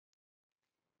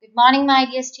Good morning, my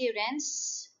dear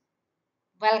students.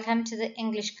 Welcome to the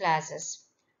English classes.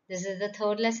 This is the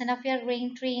third lesson of your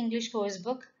Rain Tree English course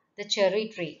book, The Cherry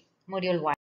Tree, Module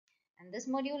 1. In this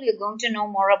module, you're going to know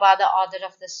more about the author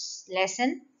of this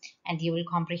lesson and you will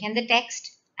comprehend the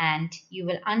text and you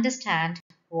will understand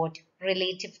what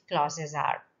relative clauses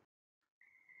are.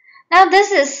 Now,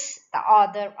 this is the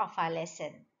author of our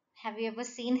lesson. Have you ever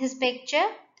seen his picture?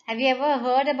 Have you ever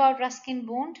heard about Ruskin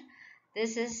Bond?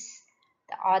 This is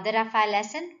the author of our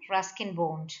lesson, Ruskin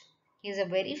Bond. He is a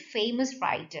very famous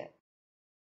writer.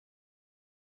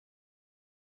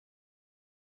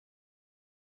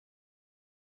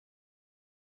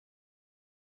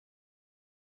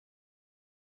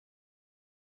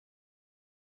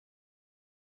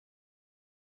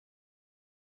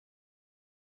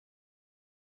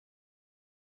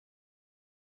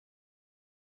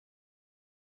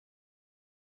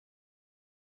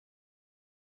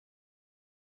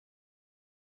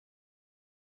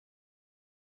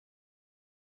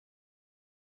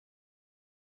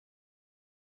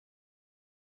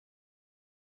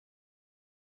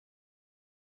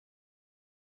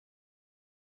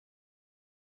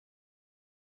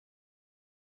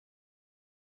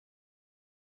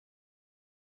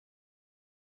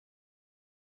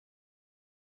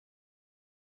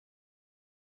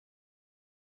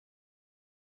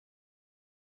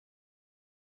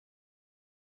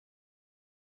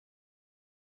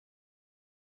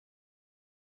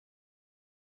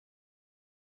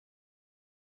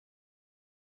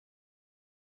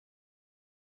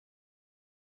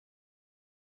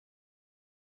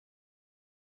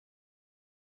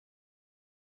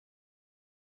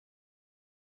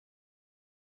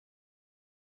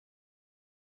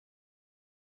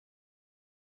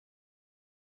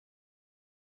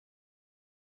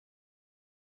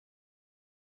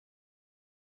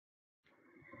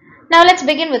 Now let's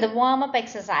begin with a warm-up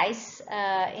exercise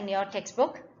in your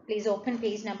textbook. Please open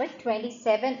page number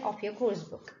 27 of your course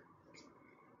book.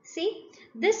 See,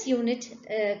 this unit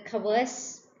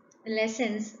covers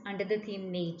lessons under the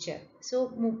theme nature.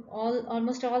 So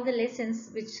almost all the lessons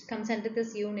which comes under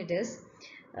this unit is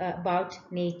about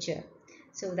nature.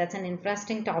 So that's an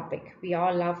interesting topic. We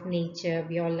all love nature.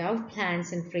 We all love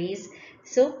plants and trees.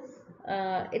 So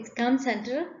it comes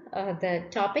under the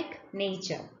topic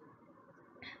nature.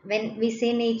 When we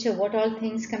say nature, what all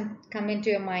things come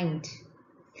into your mind?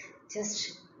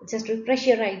 Just refresh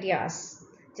your ideas.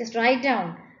 Just write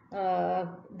down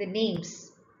the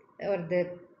names or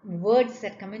the words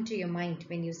that come into your mind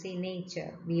when you say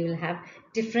nature. We will have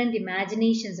different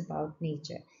imaginations about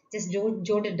nature. Just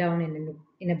jot it down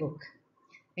in a book.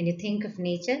 When you think of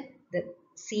nature, the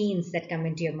scenes that come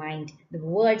into your mind, the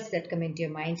words that come into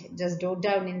your mind, just jot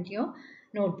down into your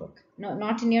notebook. No,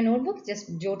 not in your notebook,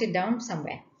 just jot it down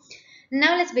somewhere.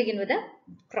 Now let's begin with a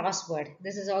crossword.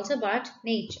 This is also about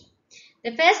nature.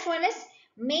 The first one is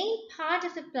main part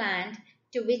of the plant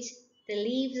to which the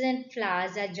leaves and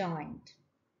flowers are joined.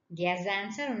 Guess the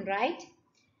answer and write.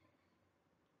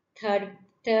 Third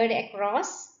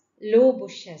across, low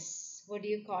bushes. What do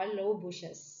you call low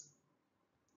bushes?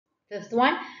 Fifth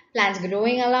one, plants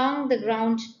growing along the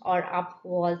ground or up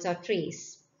walls or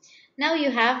trees. Now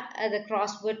you have the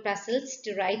crossword puzzles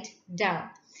to write down.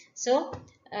 So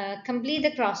complete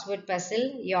the crossword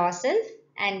puzzle yourself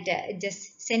and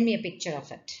just send me a picture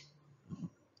of it.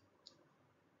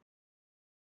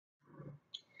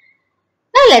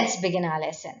 Now let's begin our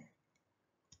lesson.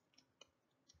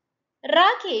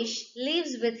 Rakesh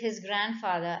lives with his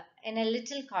grandfather in a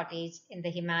little cottage in the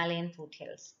Himalayan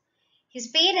foothills. His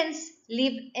parents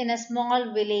live in a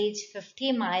small village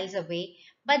 50 miles away,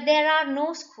 but there are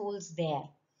no schools there.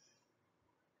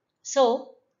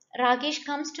 So, Rakesh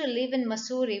comes to live in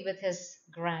Mussoorie with his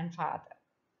grandfather.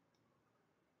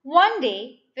 One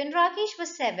day, when Rakesh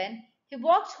was 7, he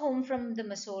walked home from the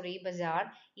Mussoorie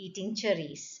bazaar eating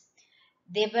cherries.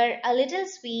 They were a little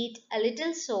sweet, a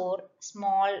little sour,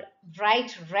 small,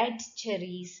 bright red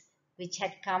cherries which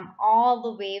had come all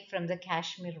the way from the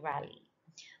Kashmir Valley.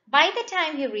 By the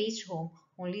time he reached home,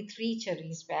 only 3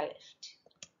 cherries were left.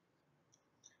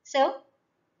 So,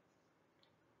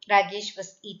 Rakesh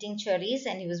was eating cherries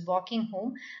and he was walking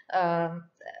home.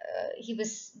 He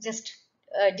was just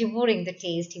devouring the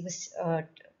taste. He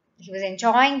was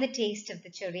enjoying the taste of the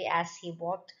cherry as he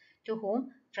walked to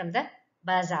home from the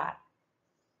bazaar.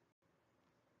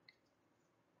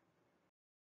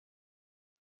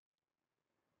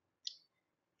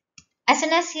 As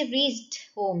soon as he reached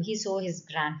home, he saw his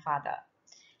grandfather.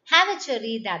 Have a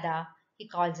cherry, Dada. He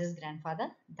calls his grandfather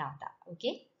Dada.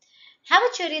 Okay. Have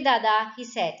a cherry, Dada, he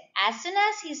said. As soon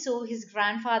as he saw his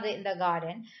grandfather in the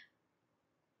garden,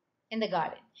 in the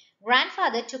garden.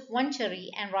 Grandfather took one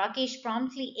cherry and Rakesh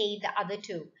promptly ate the other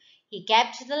two. He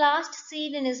kept the last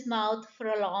seed in his mouth for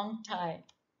a long time,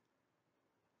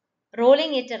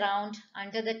 rolling it around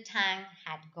until the tang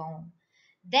had gone.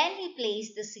 Then he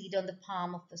placed the seed on the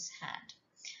palm of his hand.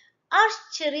 Are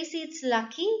cherry seeds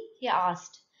lucky? He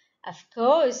asked. Of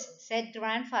course, said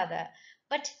grandfather,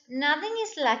 but nothing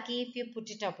is lucky if you put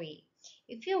it away.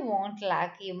 If you want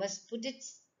luck, you must put it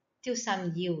to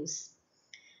some use.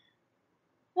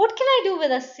 What can I do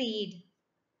with a seed?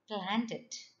 Plant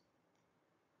it.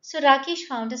 So Rakesh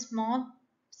found a small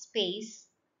space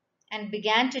and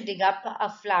began to dig up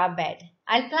a flower bed.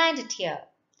 I'll plant it here.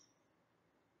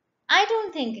 I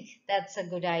don't think that's a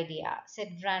good idea,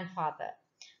 said grandfather.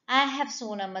 I have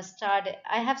sown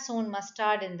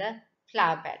mustard in the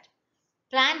flower bed.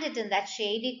 Plant it in that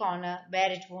shady corner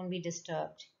where it won't be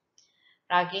disturbed.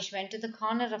 Rakesh went to the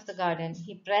corner of the garden.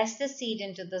 He pressed the seed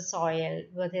into the soil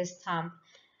with his thumb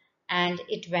and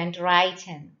it went right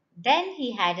in. Then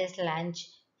he had his lunch,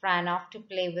 ran off to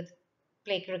play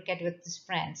cricket with his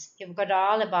friends. He forgot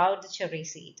all about the cherry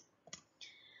seed.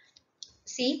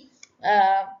 See,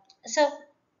 uh, so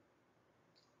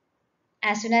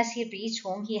as soon as he reached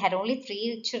home, he had only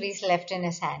 3 cherries left in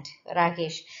his hand,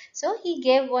 Rakesh. So he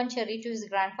gave one cherry to his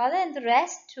grandfather and the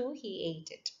rest too he ate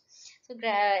it. So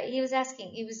he was asking,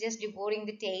 he was just devouring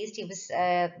the taste. He was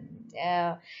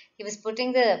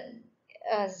putting the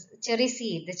uh, cherry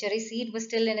seed. The cherry seed was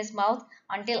still in his mouth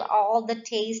until all the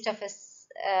taste of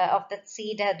that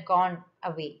seed had gone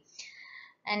away.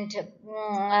 And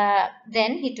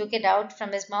then he took it out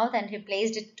from his mouth and he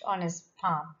placed it on his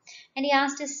palm. And he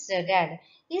asked his dad,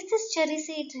 is this cherry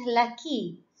seed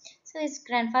lucky? So his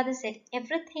grandfather said,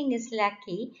 everything is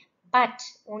lucky, but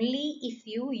only if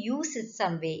you use it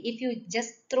some way. If you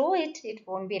just throw it, it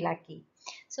won't be lucky.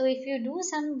 So if you do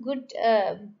some good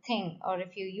thing or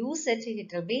if you use it,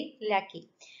 it will be lucky.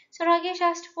 So Rakesh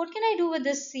asked, "What can I do with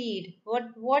this seed? What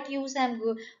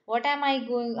am I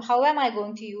going? How am I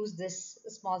going to use this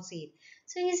small seed?"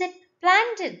 So he said,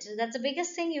 "Plant it. That's the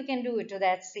biggest thing you can do to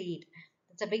that seed.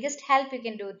 That's the biggest help you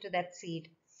can do to that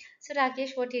seed." So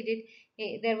Rakesh, what he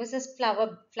did, there was this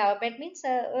flower bed means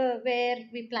where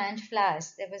we plant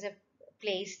flowers. There was a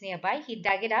place nearby. He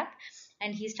dug it up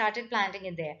and he started planting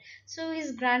it there. So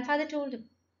his grandfather told him,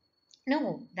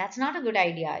 no, that's not a good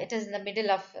idea. It is in the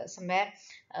middle of somewhere.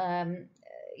 Um,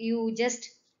 you just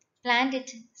plant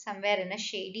it somewhere in a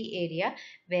shady area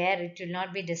where it will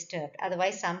not be disturbed.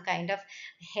 Otherwise, some kind of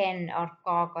hen or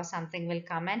cock or something will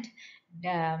come and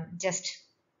just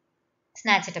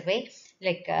snatch it away.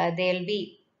 Like they'll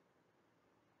be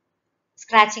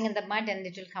scratching in the mud and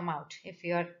it will come out if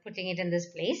you are putting it in this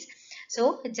place.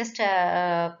 So just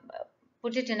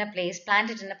put it in a place, plant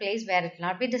it in a place where it will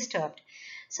not be disturbed.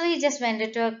 So he just went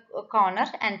into a corner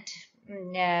and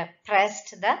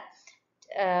pressed the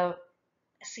uh,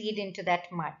 seed into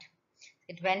that mud.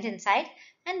 It went inside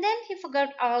and then he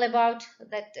forgot all about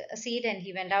that seed and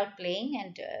he went out playing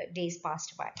and days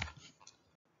passed by.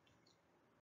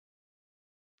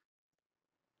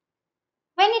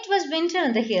 When it was winter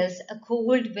in the hills, a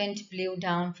cold wind blew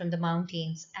down from the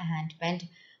mountains and went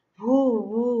whoo,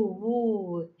 whoo,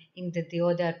 whoo in the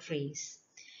deodar trees.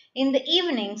 In the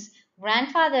evenings,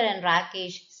 grandfather and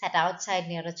Rakesh sat outside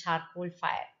near a charcoal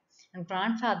fire, and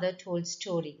grandfather told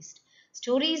stories.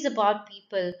 Stories about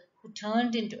people who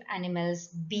turned into animals,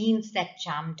 beans that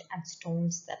jumped, and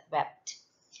stones that wept.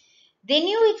 They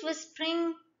knew it was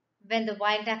spring when the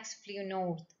wild ducks flew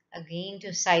north again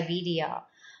to Siberia.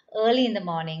 Early in the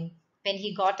morning, when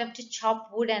he got up to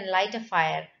chop wood and light a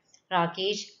fire,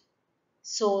 Rakesh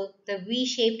saw the V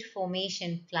shaped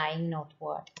formation flying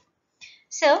northward.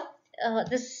 So,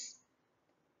 this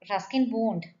Ruskin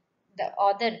Bond, the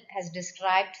author, has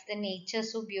described the nature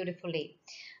so beautifully.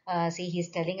 See, he's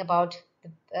telling about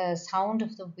the sound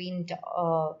of the wind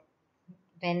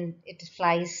when it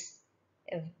flies,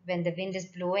 when the wind is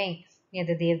blowing near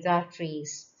the Devdar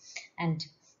trees, and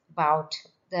about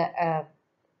the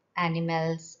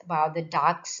animals, about the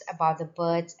ducks, about the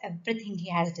birds, everything he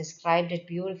has described it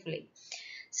beautifully.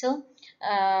 So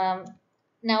um,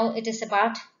 now it is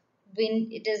about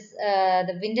wind. It is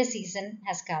the winter season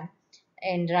has come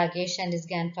in Rakesh and his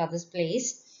grandfather's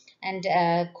place, and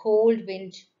cold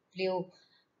wind blew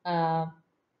uh,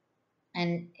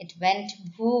 and it went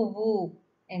woo woo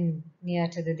in near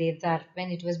to the Devdar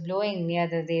when it was blowing near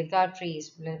the Devdar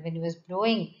trees. When it was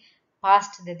blowing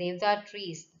past the Devdar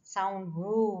trees, sound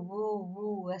woo woo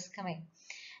woo was coming,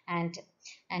 and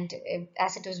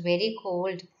as it was very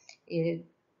cold, uh,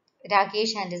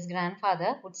 Rakesh and his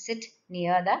grandfather would sit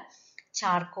near the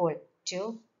charcoal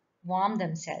to warm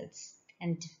themselves.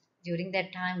 And During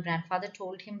that time, grandfather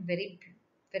told him very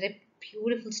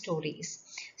beautiful stories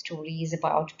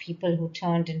about people who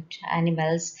turned into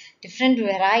animals, different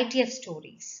variety of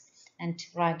stories. And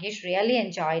Rakesh really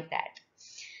enjoyed that.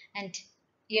 And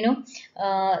you know,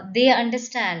 they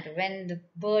understand when the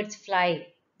birds fly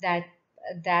that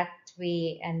that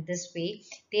way and this way.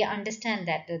 They understand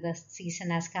that the season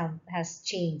has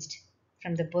changed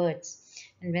from the birds.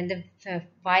 And when the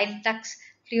wild ducks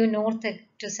flew north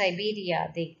to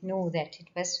Siberia, they knew that it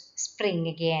was spring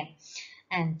again.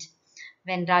 And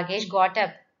when Ragesh got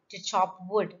up to chop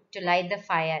wood to light the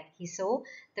fire, he saw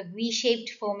the V-shaped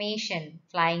formation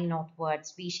flying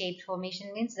northwards. V-shaped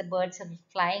formation means the birds are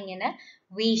flying in a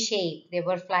V shape. They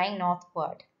were flying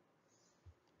northward.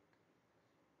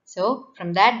 So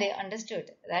from that they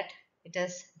understood that it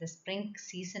is the spring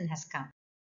season has come.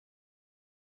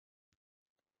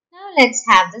 Now let's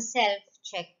have the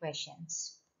self-check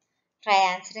questions.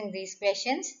 Try answering these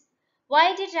questions.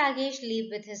 Why did Ragesh live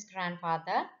with his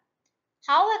grandfather?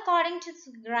 How, according to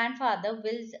the grandfather,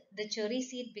 will the cherry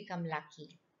seed become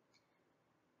lucky?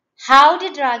 How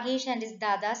did Ragesh and his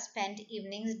dada spend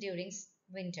evenings during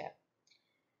winter?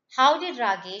 How did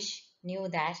Ragesh knew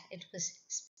that it was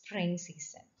spring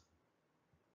season?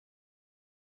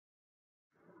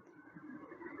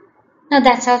 Now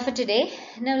that's all for today.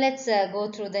 Now let's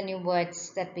go through the new words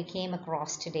that we came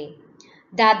across today.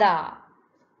 Dada,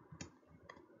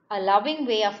 a loving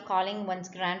way of calling one's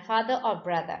grandfather or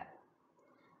brother.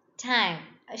 Tang,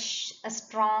 a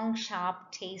strong,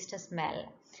 sharp taste or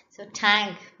smell. So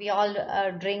tang, we all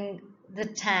drink the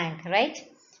tang, right?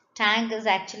 Tang is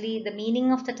actually, the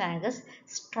meaning of the tang is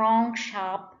strong,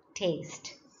 sharp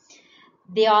taste.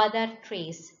 Deodar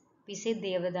trees. We say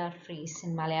Devadar trees.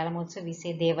 In Malayalam also we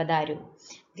say Devadaru.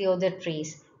 Deodar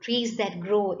trees. Trees that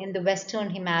grow in the western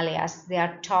Himalayas. They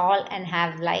are tall and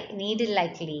have like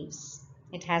needle-like leaves.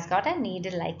 It has got a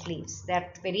needle-like leaves. They are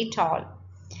very tall.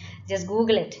 Just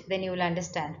Google it, then you will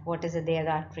understand what is a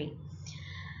Deodar tree.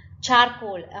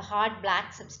 Charcoal, a hard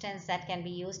black substance that can be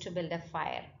used to build a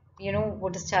fire. You know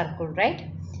what is charcoal, right?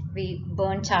 We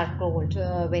burn charcoal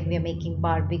when we are making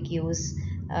barbecues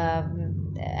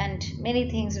and many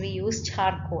things. We use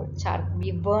charcoal.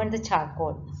 We burn the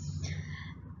charcoal.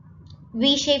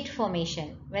 V-shaped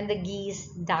formation, when the geese,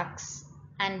 ducks,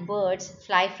 and birds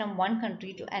fly from one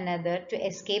country to another to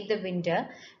escape the winter,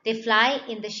 they fly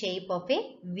in the shape of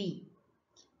a V.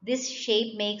 This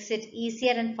shape makes it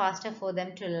easier and faster for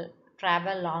them to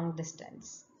travel long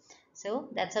distance. So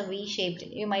that's a V-shaped,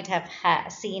 you might have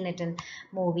seen it in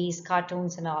movies,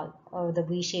 cartoons and all, or the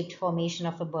V-shaped formation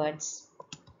of the birds.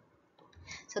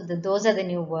 So those are the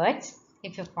new words.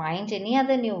 If you find any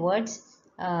other new words,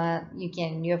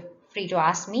 you're free to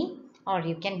ask me or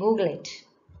you can Google it.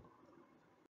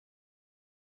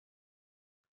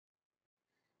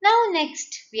 Now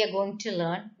next we are going to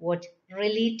learn what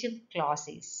relative clause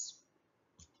is.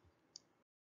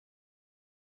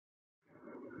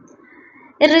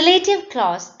 A relative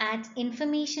clause adds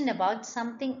information about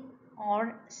something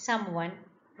or someone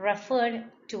referred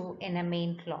to in a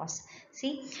main clause.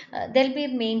 See, there'll be a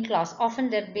main clause.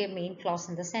 Often there'll be a main clause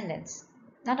in the sentence.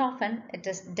 Not often, it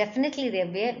is definitely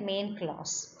there'll be a main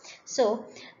clause. So,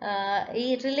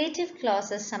 a relative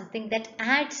clause is something that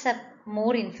adds up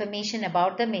more information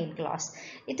about the main clause.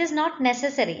 It is not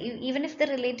necessary. Even if the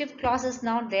relative clause is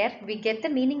not there, we get the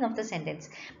meaning of the sentence.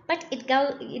 But it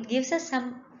gives us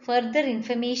some further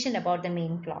information about the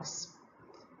main clause.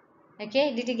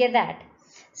 Okay, did you get that?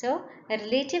 So, a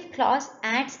relative clause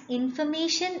adds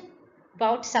information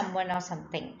about someone or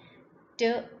something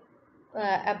to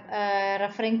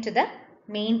referring to the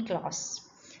main clause.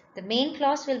 The main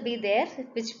clause will be there,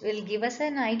 which will give us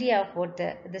an idea of what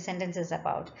the sentence is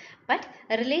about. But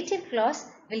a relative clause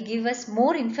will give us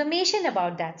more information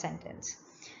about that sentence.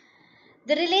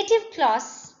 The relative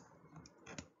clause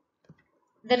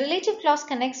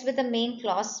connects with the main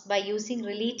clause by using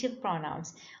relative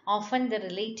pronouns. Often the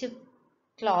relative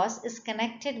clause is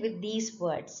connected with these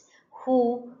words: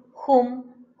 who,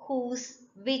 whom, whose,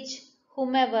 which,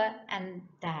 whomever, and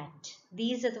that.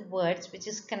 These are the words which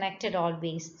is connected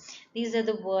always. These are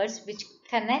the words which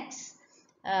connects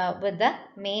with the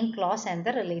main clause and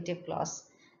the relative clause.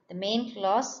 The main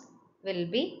clause will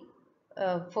be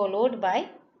followed by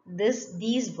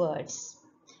these words.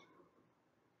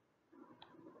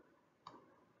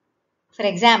 For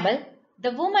example,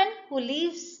 the woman who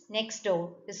lives next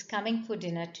door is coming for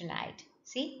dinner tonight.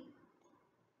 See?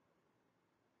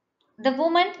 The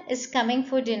woman is coming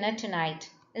for dinner tonight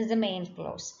is the main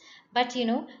clause. But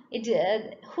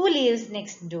who lives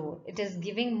next door? It is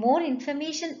giving more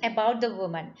information about the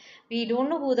woman. We don't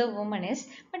know who the woman is,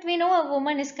 but we know a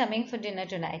woman is coming for dinner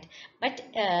tonight. But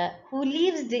who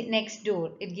lives next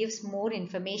door? It gives more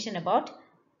information about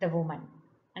the woman.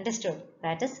 Understood?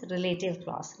 That is relative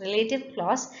clause. Relative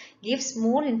clause gives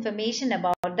more information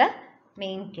about the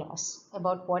main clause,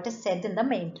 about what is said in the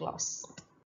main clause.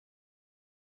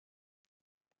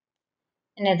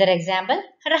 Another example,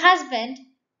 her husband,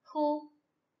 who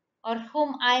or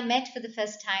whom I met for the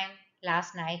first time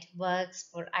last night, works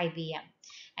for IBM.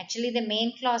 Actually, the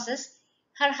main clause is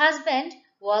her husband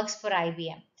works for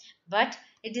IBM, but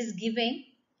it is giving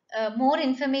more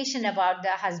information about the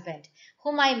husband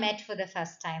whom I met for the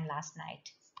first time last night.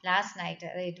 Last night,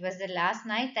 it was the last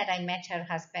night that I met her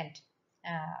husband.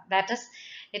 That is,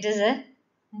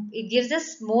 it gives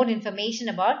us more information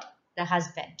about the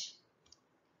husband.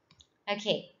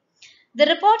 Okay. The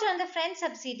report on the French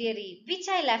subsidiary, which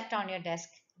I left on your desk,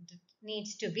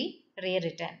 needs to be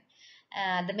rewritten.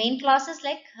 The main clause is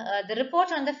like the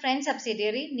report on the French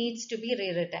subsidiary needs to be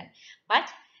rewritten, but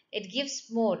it gives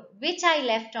more, which I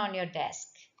left on your desk.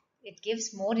 It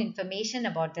gives more information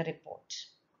about the report.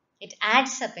 It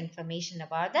adds up information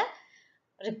about the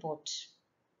report.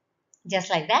 Just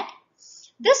like that,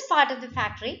 this part of the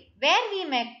factory where we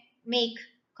make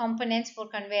components for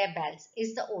conveyor belts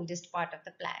is the oldest part of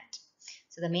the plant.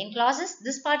 So the main clause is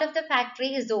this part of the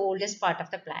factory is the oldest part of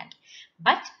the plant,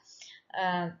 but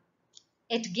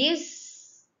it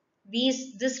gives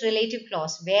this relative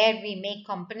clause where we make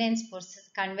components for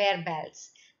conveyor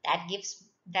belts,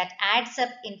 that adds up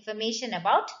information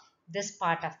about this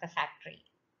part of the factory.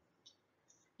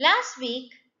 Last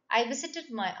week I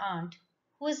visited my aunt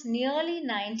who is nearly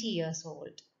 90 years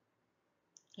old.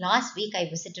 Last week I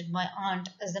visited my aunt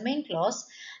as the main clause,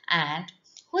 and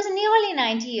who is nearly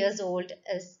 90 years old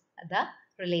is the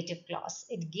relative clause.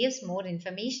 It gives more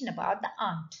information about the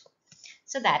aunt.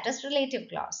 So that is relative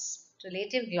clause.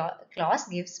 Relative clause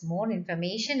gives more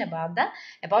information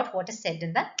about what is said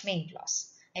in the main clause.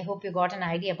 I hope you got an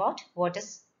idea about what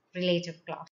is relative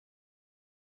clause.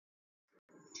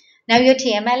 Now your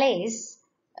TML is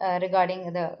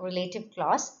regarding the relative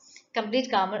clause. Complete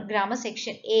grammar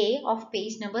section A of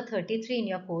page number 33 in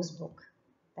your course book.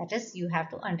 That is, you have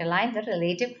to underline the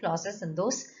relative clauses in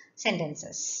those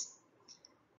sentences.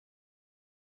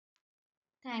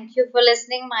 Thank you for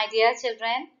listening, my dear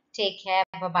children. Take care.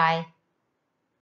 Bye-bye.